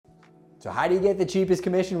So how do you get the cheapest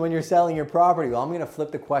commission when you're selling your property? Well, I'm going to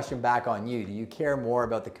flip the question back on you. Do you care more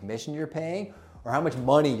about the commission you're paying or how much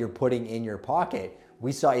money you're putting in your pocket?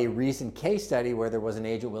 We saw a recent case study where there was an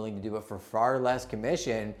agent willing to do it for far less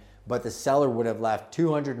commission, but the seller would have left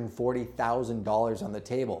 $240,000 on the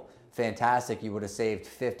table. Fantastic, you would have saved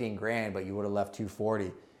 15 grand, but you would have left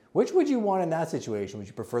 240. Which would you want in that situation? Would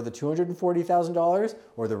you prefer the $240,000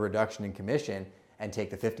 or the reduction in commission and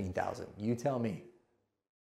take the $15,000? You tell me.